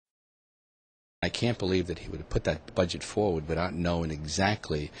I can't believe that he would have put that budget forward without knowing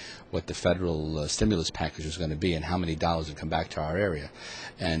exactly what the federal stimulus package was going to be and how many dollars would come back to our area.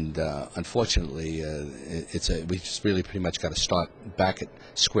 And unfortunately, we just really pretty much got to start back at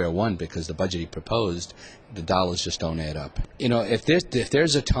square one, because the budget he proposed, the dollars just don't add up. You know, if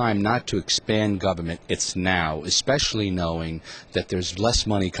there's a time not to expand government, it's now, especially knowing that there's less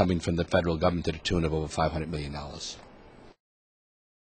money coming from the federal government to the tune of over $500 million.